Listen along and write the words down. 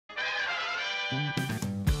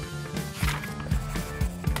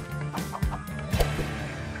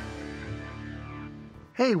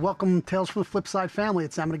Hey, welcome Tales from the Flipside family.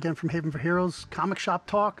 It's Emmett again from Haven for Heroes, Comic Shop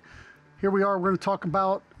Talk. Here we are, we're going to talk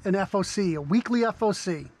about an FOC, a weekly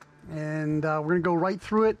FOC. And we're going to go right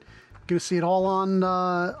through it. You're going to see it all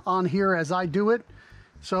on here as I do it.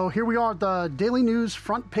 So here we are at the Daily News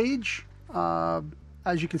front page.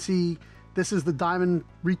 As you can see, this is the Diamond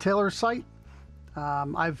retailer site.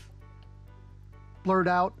 I've blurred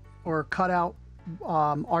out or cut out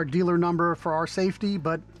our dealer number for our safety,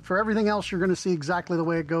 but for everything else, you're going to see exactly the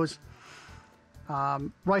way it goes.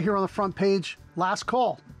 Right here on the front page, last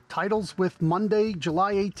call, titles with Monday,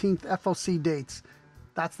 July 18th FOC dates.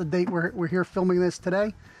 That's the date we're here filming this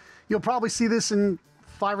today. You'll probably see this in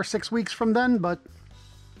 5 or 6 weeks from then, but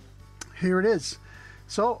here it is.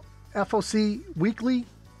 So FOC weekly,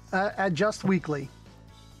 adjust weekly.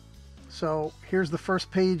 So here's the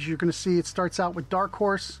first page. You're going to see it starts out with Dark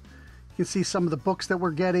Horse. You can see some of the books that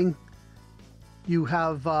we're getting. You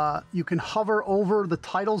have you can hover over the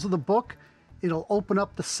titles of the book. It'll open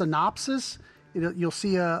up the synopsis. You'll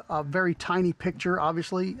see a very tiny picture,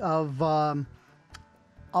 obviously, of the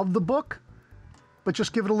book. But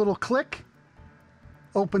just give it a little click.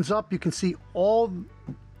 Opens up. You can see all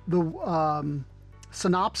the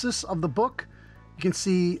synopsis of the book. You can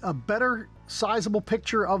see a better sizable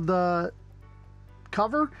picture of the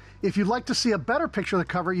cover. If you'd like to see a better picture of the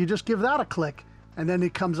cover, you just give that a click, and then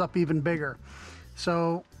it comes up even bigger.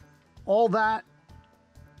 So all that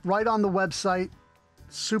right on the website,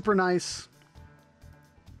 super nice.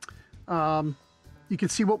 You can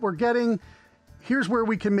see what we're getting. Here's where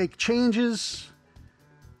we can make changes.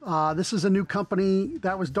 This is a new company.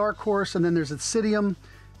 That was Dark Horse, and then there's Obsidian.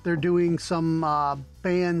 They're doing some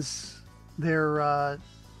bands. They're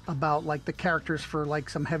about like the characters for like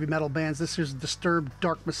some heavy metal bands. This is Disturbed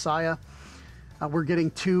Dark Messiah. We're getting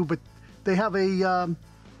 2, but they have a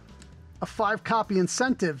 5-copy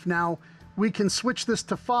incentive. Now we can switch this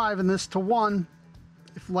to 5 and this to 1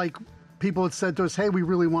 if like people had said to us, hey, we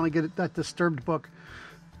really want to get that Disturbed book,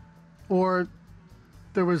 or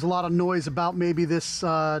there was a lot of noise about maybe this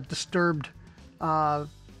Disturbed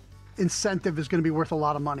incentive is going to be worth a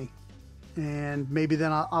lot of money, and maybe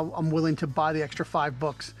then I'm willing to buy the extra 5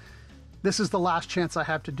 books. This is the last chance I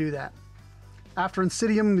have to do that. After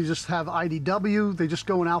Insidium, you just have IDW. They just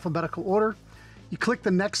go in alphabetical order. You click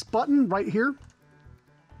the next button right here,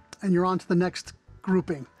 and you're on to the next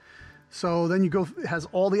grouping. So then you go, it has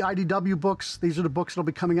all the IDW books. These are the books that'll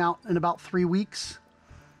be coming out in about 3 weeks.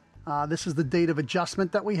 This is the date of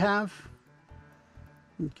adjustment that we have.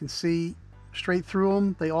 You can see straight through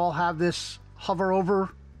them. They all have this hover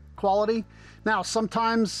over quality. Now,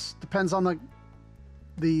 sometimes, depends on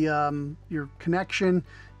your connection,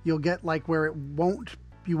 you'll get like where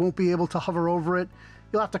you won't be able to hover over it.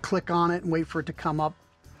 You'll have to click on it and wait for it to come up.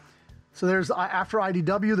 So there's, after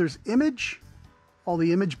IDW, there's Image, all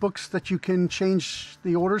the Image books that you can change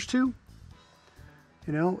the orders to.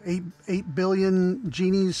 You know, 8 billion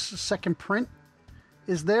Genie's second print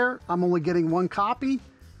is there. I'm only getting 1 copy.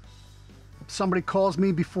 If somebody calls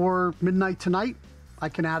me before midnight tonight, I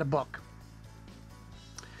can add a book.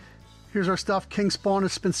 Here's our stuff. King Spawn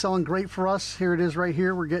has been selling great for us. Here it is right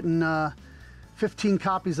here. We're getting 15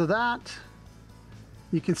 copies of that.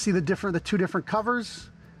 You can see the 2 different covers.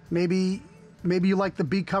 Maybe you like the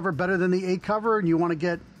B cover better than the A cover, and you want to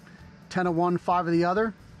get 10 of one, 5 of the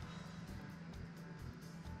other.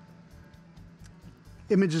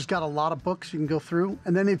 Image has got a lot of books you can go through.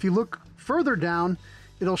 And then if you look further down,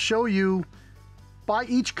 it'll show you by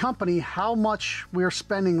each company how much we're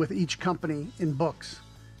spending with each company in books.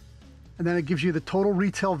 And then it gives you the total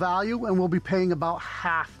retail value, and we'll be paying about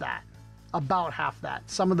half that. About half that.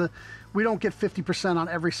 We don't get 50% on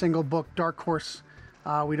every single book. Dark Horse,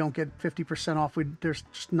 we don't get 50% off. There's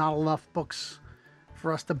just not enough books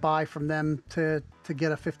for us to buy from them to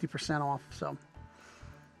get a 50% off. So,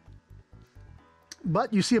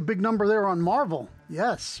 but you see a big number there on Marvel.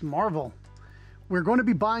 Yes, Marvel. We're going to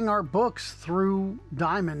be buying our books through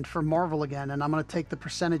Diamond for Marvel again, and I'm going to take the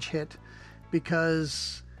percentage hit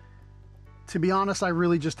because, to be honest, I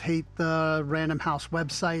really just hate the Random House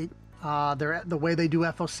website. The way they do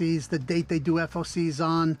FOCs, the date they do FOCs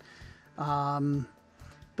on,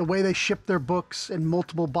 the way they ship their books in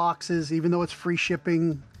multiple boxes, even though it's free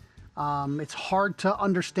shipping. It's hard to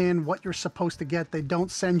understand what you're supposed to get. They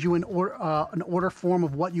don't send you an order form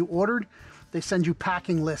of what you ordered. They send you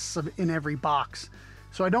packing lists in every box.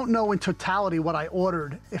 So I don't know in totality what I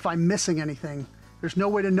ordered, if I'm missing anything. There's no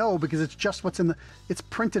way to know because it's just it's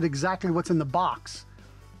printed exactly what's in the box.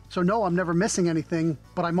 So no, I'm never missing anything,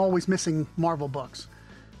 but I'm always missing Marvel books.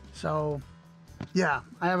 So yeah,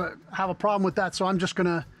 I have a problem with that, so I'm just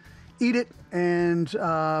gonna eat it and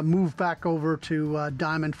move back over to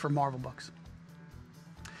Diamond for Marvel books.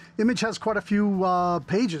 Image has quite a few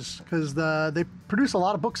pages because they produce a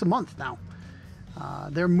lot of books a month now.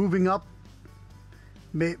 They're moving up.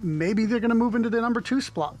 Maybe they're going to move into the number 2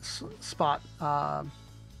 spot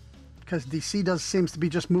because DC seems to be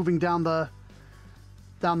just moving down the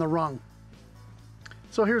rung.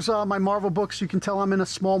 So here's my Marvel books. You can tell I'm in a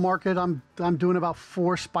small market. I'm doing about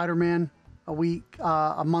 4 Spider-Man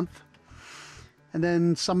a month, and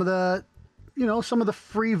then some of the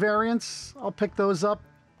free variants. I'll pick those up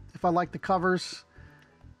if I like the covers.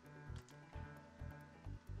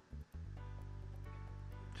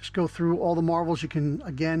 Just go through all the Marvels. You can,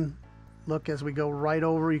 again, look as we go right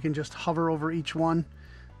over. You can just hover over each one.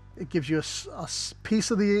 It gives you a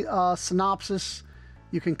piece of the synopsis.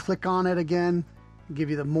 You can click on it again, give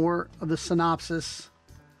you the more of the synopsis.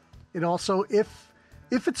 It also, if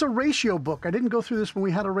it's a ratio book, I didn't go through this when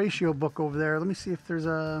we had a ratio book over there. Let me see if there's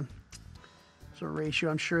a ratio.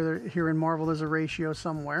 I'm sure here in Marvel there's a ratio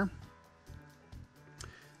somewhere,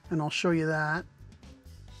 and I'll show you that.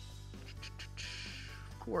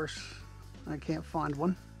 Of course, I can't find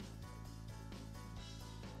one.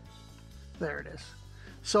 There it is.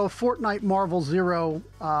 So Fortnite Marvel Zero,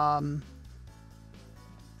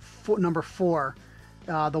 number 4,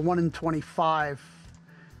 the 1 in 25.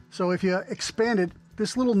 So if you expand it,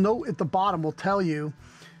 this little note at the bottom will tell you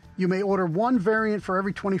you may order 1 variant for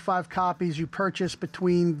every 25 copies you purchase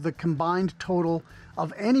between the combined total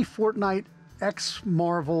of any Fortnite X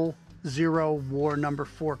Marvel Zero War number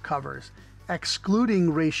 4 covers,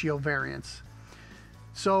 excluding ratio variants.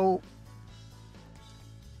 So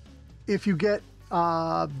if you get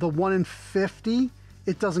the 1 in 50,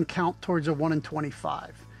 it doesn't count towards a 1 in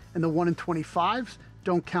 25. And the 1 in 25s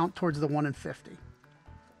don't count towards the 1 in 50.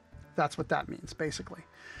 That's what that means, basically.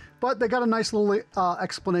 But they got a nice little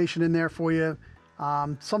explanation in there for you.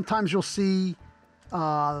 Sometimes you'll see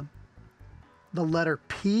the letter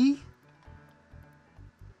P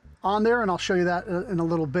on there, and I'll show you that in a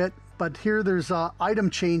little bit. But here there's item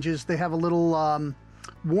changes. They have a little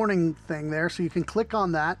warning thing there, so you can click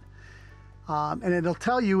on that. And it'll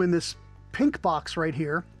tell you in this pink box right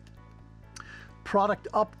here, product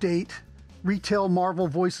update, Retail Marvel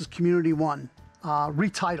Voices Community 1,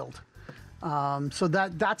 retitled. So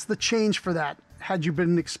that's the change for that. Had you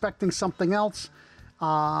been expecting something else,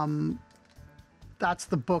 that's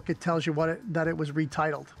the book. It tells you that it was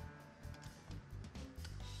retitled.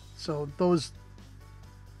 So those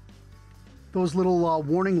little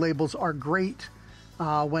warning labels are great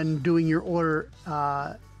when doing your order,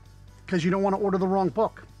 because you don't want to order the wrong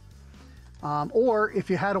book. Or if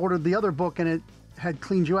you had ordered the other book and it had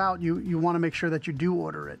cleaned you out, you want to make sure that you do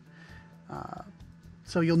order it.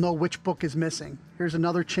 So you'll know which book is missing. Here's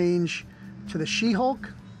another change to the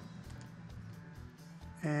She-Hulk.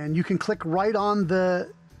 And you can click right on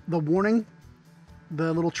the warning,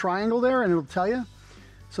 the little triangle there, and it'll tell you.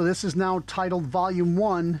 So this is now titled Volume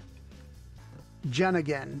 1, Jen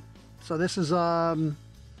Again. So this is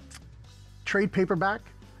trade paperback.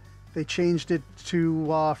 They changed it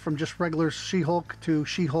to from just regular She-Hulk to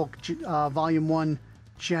She-Hulk Volume 1,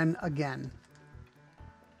 Jen Again.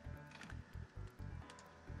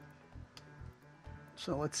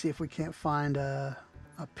 So let's see if we can't find a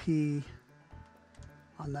P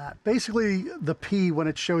on that. Basically, the P, when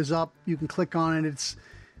it shows up, you can click on it. It's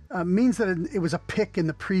means that it was a pick in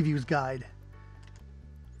the previews guide.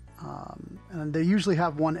 And they usually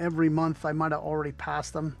have one every month. I might have already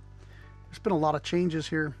passed them. There's been a lot of changes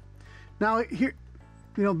here. Now, here,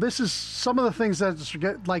 this is some of the things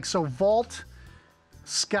that like, so Vault,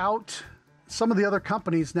 Scout, some of the other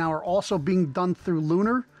companies now are also being done through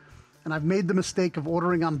Lunar. And I've made the mistake of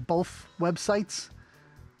ordering on both websites.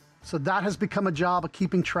 So that has become a job of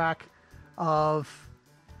keeping track of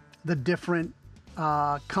the different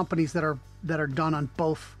companies that are done on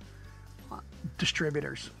both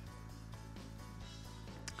distributors.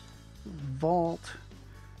 Vault.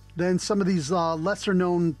 Then some of these lesser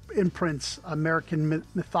known imprints, American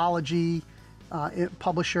Mythology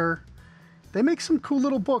publisher. They make some cool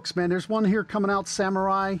little books, man. There's one here coming out,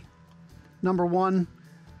 Samurai #1.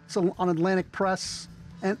 So on Atlantic Press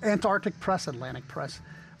and Antarctic Press, Atlantic Press.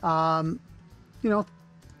 Some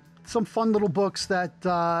fun little books that,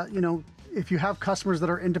 if you have customers that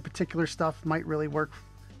are into particular stuff, might really work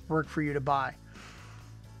for you to buy.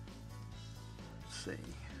 Let's see.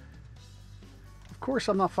 Of course,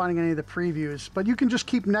 I'm not finding any of the previews, but you can just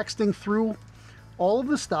keep nexting through all of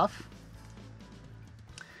the stuff.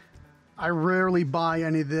 I rarely buy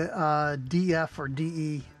any of the DF or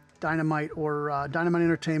DE Dynamite or Dynamite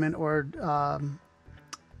Entertainment or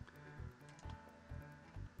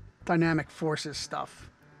Dynamic Forces stuff.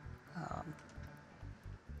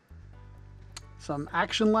 Some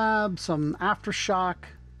Action Lab, some Aftershock,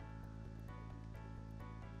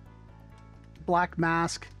 Black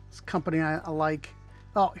Mask. It's a company I like.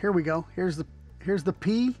 Oh, here we go. Here's the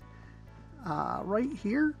P right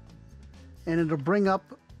here, and it'll bring up,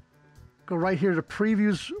 go right here to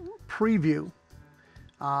previews, preview.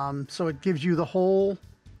 So it gives you the whole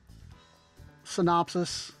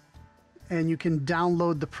synopsis, and you can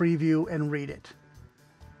download the preview and read it.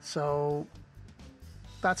 So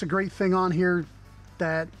that's a great thing on here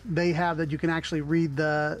that they have, that you can actually read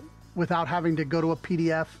without having to go to a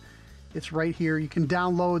PDF. It's right here. You can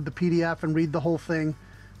download the PDF and read the whole thing,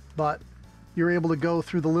 but you're able to go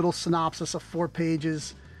through the little synopsis of 4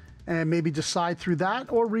 pages and maybe decide through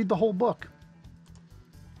that or read the whole book.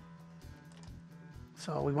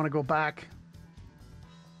 So we want to go back.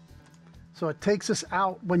 So it takes us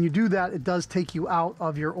out. When you do that, it does take you out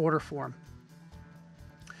of your order form.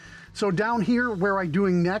 So down here where I'm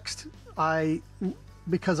doing next,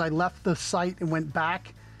 because I left the site and went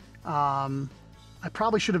back, I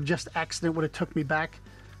probably should have just X'd it, would have took me back,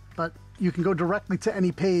 but you can go directly to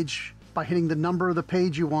any page by hitting the number of the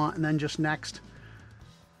page you want and then just next,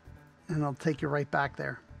 and it'll take you right back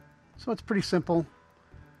there. So it's pretty simple.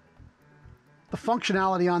 The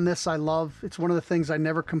functionality on this I love. It's one of the things I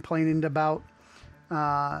never complained about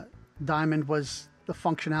Diamond, was the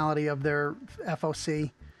functionality of their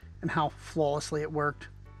FOC and how flawlessly it worked.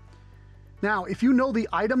 Now, if you know the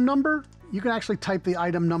item number, you can actually type the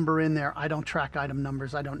item number in there. I don't track item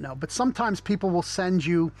numbers, I don't know. But sometimes people will send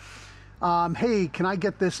you, hey, can I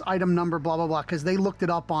get this item number, blah, blah, blah, because they looked it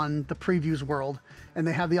up on the previews world and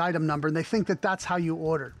they have the item number and they think that that's how you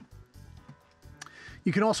order.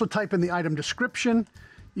 You can also type in the item description.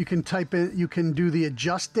 You can type in, you can do the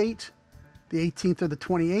adjust date, the 18th or the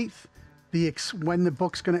 28th, when the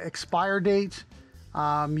book's going to expire date.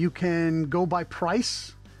 You can go by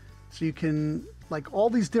price. So you can, like, all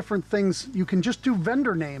these different things. You can just do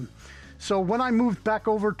vendor name. So when I moved back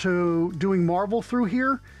over to doing Marvel through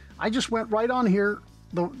here, I just went right on here.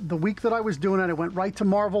 The week that I was doing it, I went right to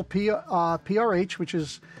Marvel PRH, which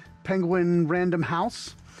is Penguin Random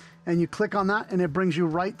House. And you click on that and it brings you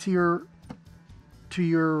right to your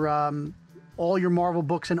all your Marvel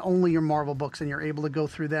books and only your Marvel books, and you're able to go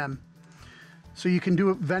through them. So you can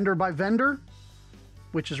do it vendor by vendor,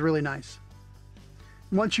 which is really nice.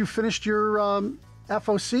 Once you've finished your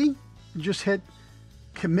FOC, you just hit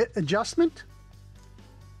commit adjustment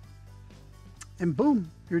and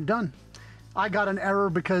boom, you're done. I got an error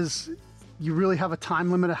because you really have a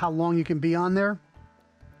time limit of how long you can be on there.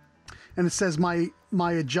 And it says my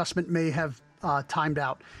adjustment may have timed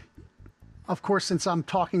out. Of course, since I'm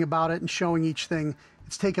talking about it and showing each thing,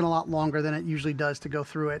 it's taken a lot longer than it usually does to go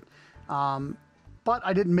through it. But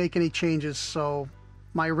I didn't make any changes, so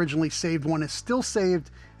my originally saved one is still saved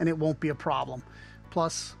and it won't be a problem.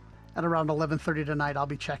 Plus, at around 11:30 tonight, I'll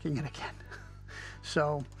be checking it again.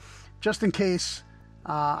 So, just in case,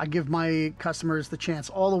 I give my customers the chance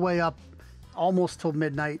all the way up almost till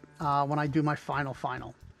midnight when I do my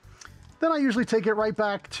final. Then I usually take it right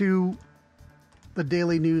back to the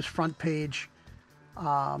daily news front page.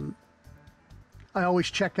 I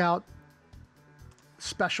always check out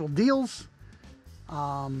special deals.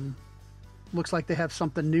 Looks like they have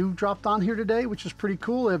something new dropped on here today, which is pretty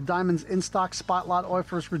cool. They have Diamond's in-stock spotlight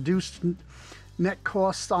offers, reduced net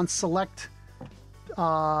costs on select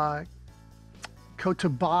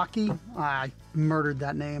Kotobaki. I murdered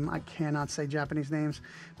that name. I cannot say Japanese names.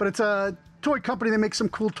 But it's a toy company that makes some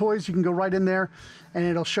cool toys. You can go right in there and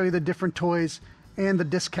it'll show you the different toys and the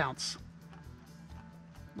discounts.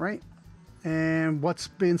 Right? And what's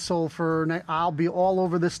being sold for, I'll be all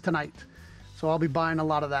over this tonight. So I'll be buying a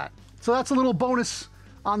lot of that. So that's a little bonus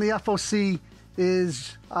on the FOC,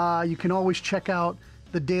 is you can always check out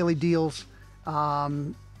the daily deals. You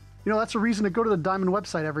know, that's a reason to go to the Diamond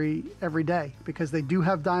website every day, because they do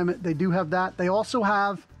have Diamond. They do have that. They also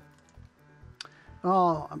have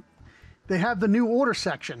they have the new order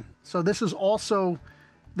section. So this is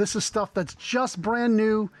stuff that's just brand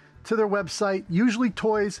new to their website. Usually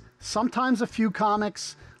toys, sometimes a few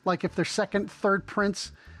comics, like if they're second, third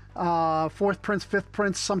prints. Fourth prints, fifth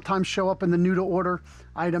prints sometimes show up in the new to order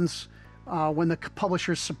items when the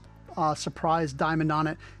publishers surprise Diamond on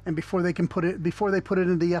it, and before they put it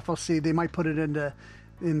into the FOC, they might put it in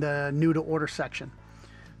the new to order section.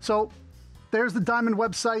 So there's the Diamond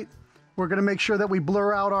website. We're going to make sure that we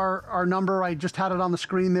blur out our number. I just had it on the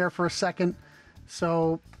screen there for a second,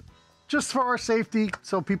 so just for our safety,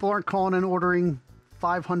 so people aren't calling and ordering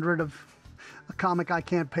 500 of a comic I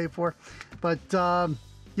can't pay for. But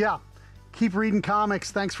yeah, keep reading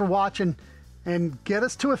comics. Thanks for watching, and get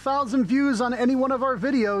us to 1,000 views on any one of our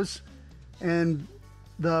videos, and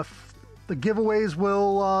the giveaways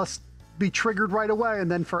will be triggered right away. And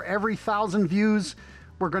then for every 1,000 views,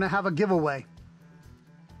 we're going to have a giveaway.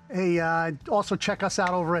 Hey, also check us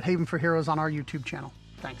out over at Haven for Heroes on our YouTube channel.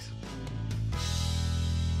 Thanks.